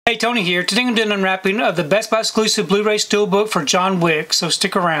Hey, Tony here. Today I'm doing an unwrapping of the Best Buy exclusive Blu-ray Steelbook for John Wick, so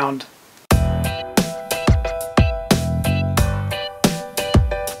stick around.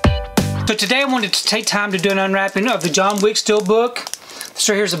 So today I wanted to take time to do an unwrapping of the John Wick Steelbook. This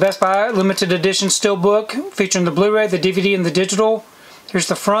right here is the Best Buy limited edition Steelbook featuring the Blu-ray, the DVD, and the digital. Here's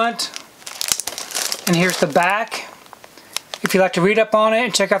the front, and here's the back. If you'd like to read up on it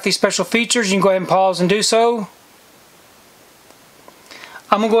and check out these special features, you can go ahead and pause and do so.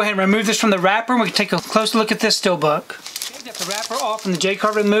 I'm going to go ahead and remove this from the wrapper and we can take a closer look at this Steelbook. Okay, got the wrapper off and the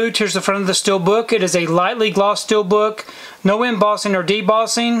J-card removed. Here's the front of the Steelbook. It is a lightly glossed Steelbook. No embossing or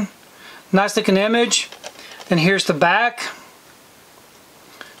debossing. Nice looking image. Then here's the back.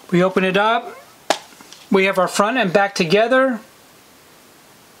 We open it up. We have our front and back together.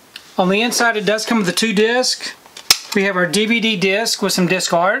 On the inside it does come with a 2 disc. We have our DVD disc with some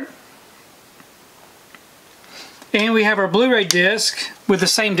disc art. And we have our Blu-ray disc with the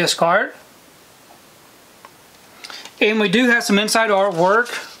same disc art. And we do have some inside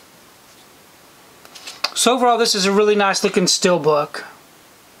artwork. So overall this is a really nice looking Steelbook.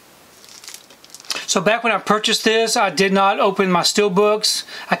 So back when I purchased this, I did not open my Steelbooks.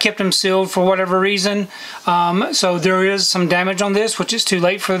 I kept them sealed for whatever reason. So there is some damage on this, which is too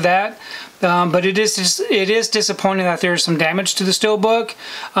late for that. But it is disappointing that there is some damage to the Steelbook.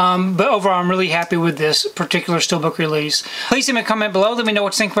 But overall, I'm really happy with this particular Steelbook release. Please leave me a comment below. Let me know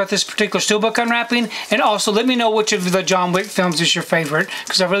what you think about this particular Steelbook unwrapping. And also let me know which of the John Wick films is your favorite,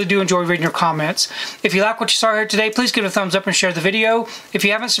 because I really do enjoy reading your comments. If you like what you saw here today, please give it a thumbs up and share the video. If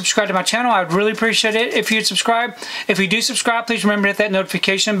you haven't subscribed to my channel, I would really appreciate it if you'd subscribe. If you do subscribe, please remember to hit that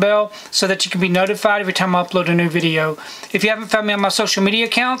notification bell so that you can be notified every time I upload a new video. If you haven't found me on my social media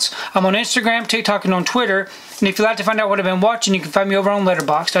accounts, I'm on Instagram, TikTok, and on Twitter. And if you'd like to find out what I've been watching, you can find me over on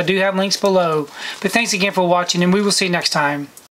Letterboxd. I do have links below. But thanks again for watching, and we will see you next time.